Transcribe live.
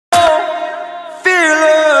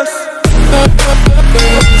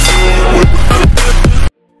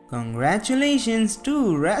congratulations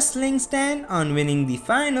to Wrestling Stand on winning the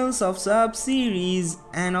finals of Sub Series,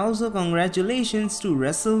 and also congratulations to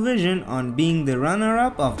WrestleVision on being the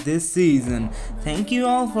runner-up of this season. Thank you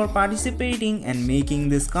all for participating and making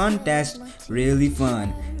this contest really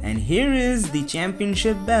fun. And here is the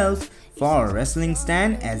championship belt for Wrestling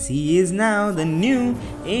Stand, as he is now the new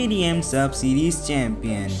ADM Sub Series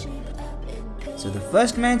champion. So the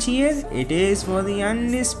first match here, it is for the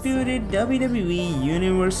undisputed WWE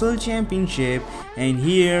Universal Championship, and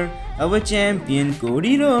here our champion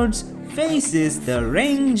Cody Rhodes faces the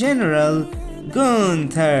Ring General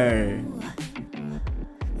Gunther.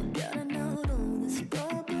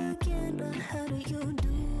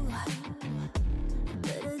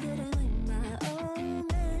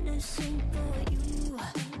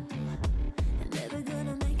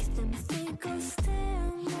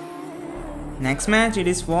 Next match, it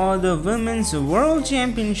is for the Women's World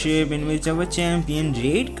Championship, in which our champion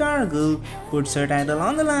Jade Cargill puts her title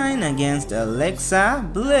on the line against Alexa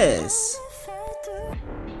Bliss.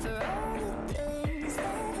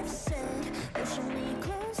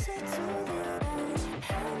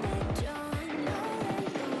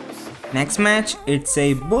 Next match, it's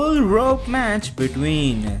a bull rope match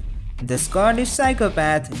between the Scottish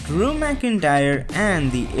Psychopath Drew McIntyre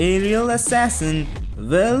and the aerial assassin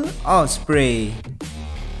Will Ospreay.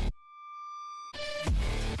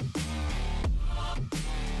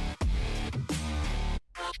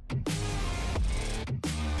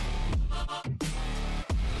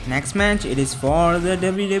 Next match, it is for the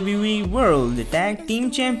WWE World Tag Team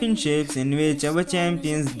Championships, in which our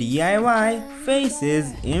champions DIY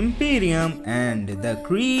faces Imperium and the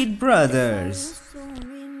Creed Brothers.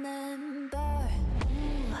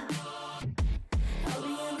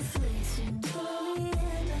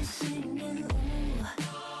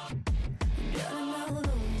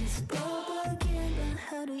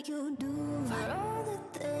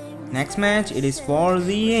 Next match, it is for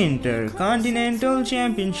the Intercontinental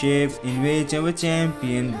Championship, in which our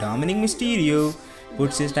champion Dominic Mysterio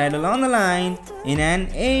puts his title on the line in an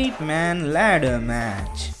 8-man ladder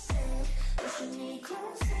match.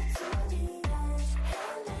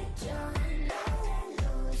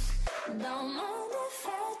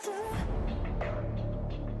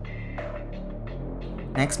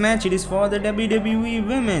 Next match, it is for the WWE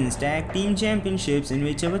Women's Tag Team Championships, in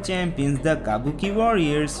which our champions the Kabuki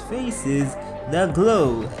Warriors faces the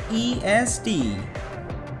Glow EST.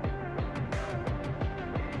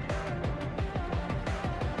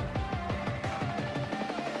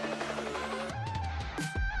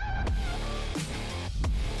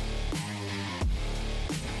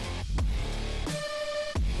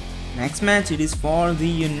 Next match, it is for the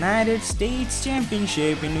United States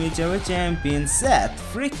Championship, in which our champion Seth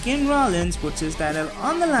freaking Rollins puts his title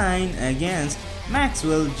on the line against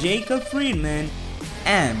Maxwell Jacob Friedman,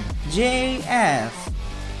 MJF.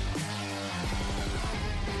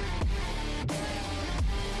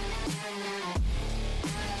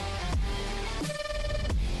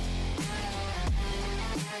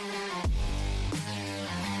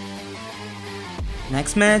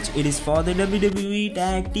 Next match, it is for the WWE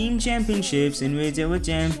Tag Team Championships, in which our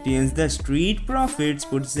champions the Street Profits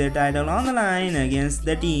puts their title on the line against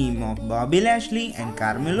the team of Bobby Lashley and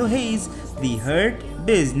Carmelo Hayes, the Hurt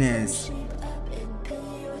Business.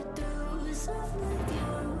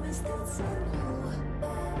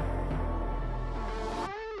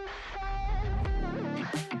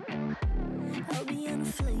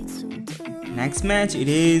 Next match, it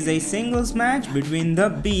is a singles match between the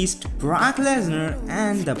Beast Brock Lesnar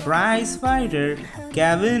and the prize fighter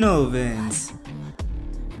Kevin Owens.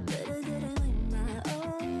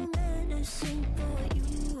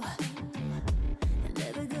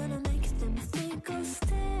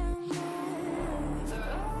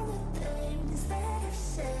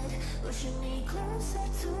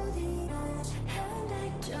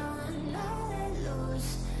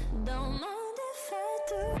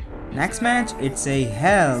 Next match, it's a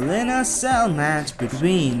Hell in a Cell match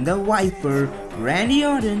between the Viper Randy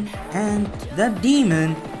Orton and the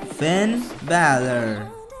Demon Finn Balor.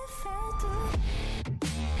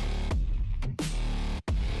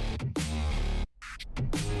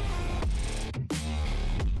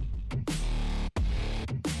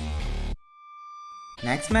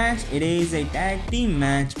 Next match, it is a tag team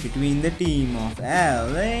match between the team of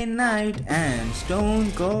LA Knight and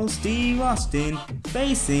Stone Cold Steve Austin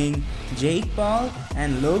facing Jake Paul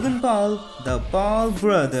and Logan Paul, the Paul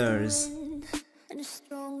brothers. And as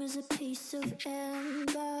strong as a piece of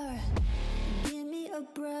amber, give me a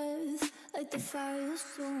breath like the fire you'll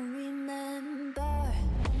soon remember.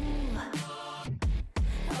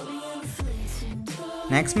 I'll be in a fleeting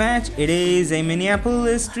Next match, it is a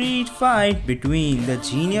Minneapolis street fight between the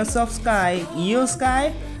Genius of Sky, Io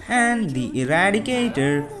Sky, and the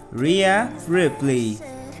Eradicator, Rhea Ripley.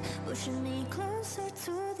 Pushing me closer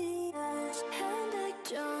to the edge, and I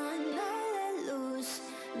don't know let loose.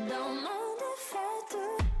 Don't mind if I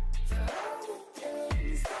do. For all the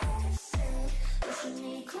things that I said, pushing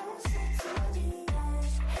me closer to the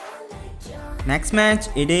edge, and I don't. Next match,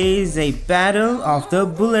 it is a battle of the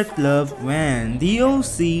Bullet Club when the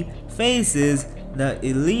OC faces the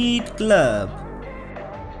Elite Club.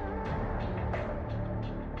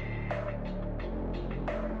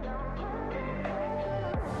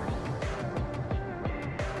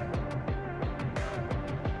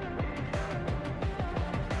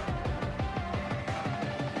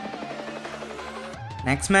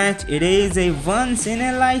 Next match, it is a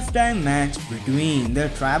once-in-a-lifetime match between the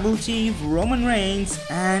Tribal Chief Roman Reigns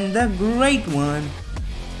and the Great One,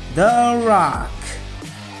 The Rock.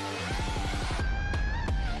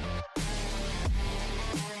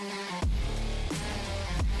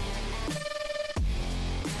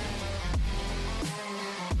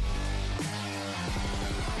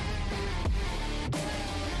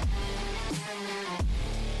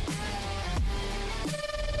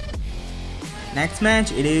 Next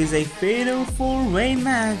match, it is a fatal 4-way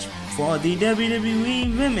match for the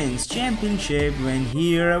WWE Women's Championship when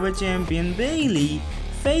here our champion Bayley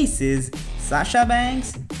faces Sasha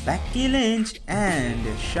Banks, Becky Lynch, and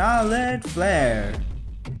Charlotte Flair.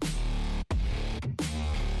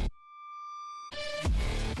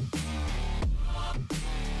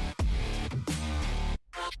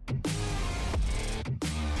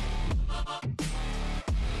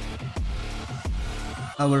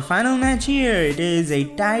 Our final match here, it is a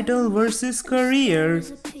title versus career.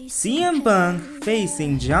 CM Punk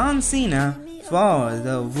facing John Cena for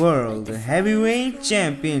the World Heavyweight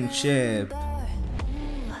Championship.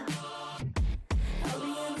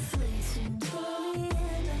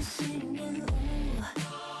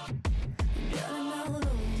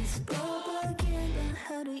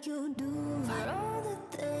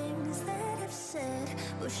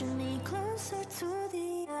 Pushing me closer to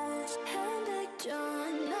the edge, and I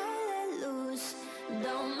don't know let loose.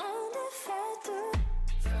 Don't mind if I do.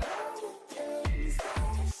 For all the things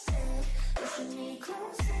that I said, pushing me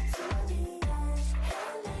closer to the edge,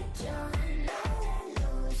 and I don't know let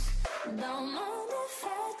loose. Don't mind if I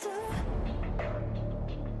do.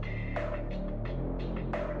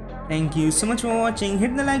 Thank you so much for watching.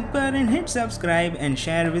 Hit the like button, hit subscribe, and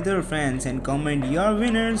share with your friends, and comment your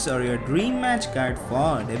winners or your dream match card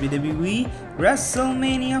for WWE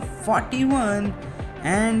WrestleMania 41.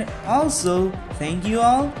 And also, thank you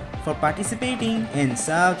all for participating in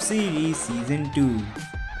Sub Series Season 2.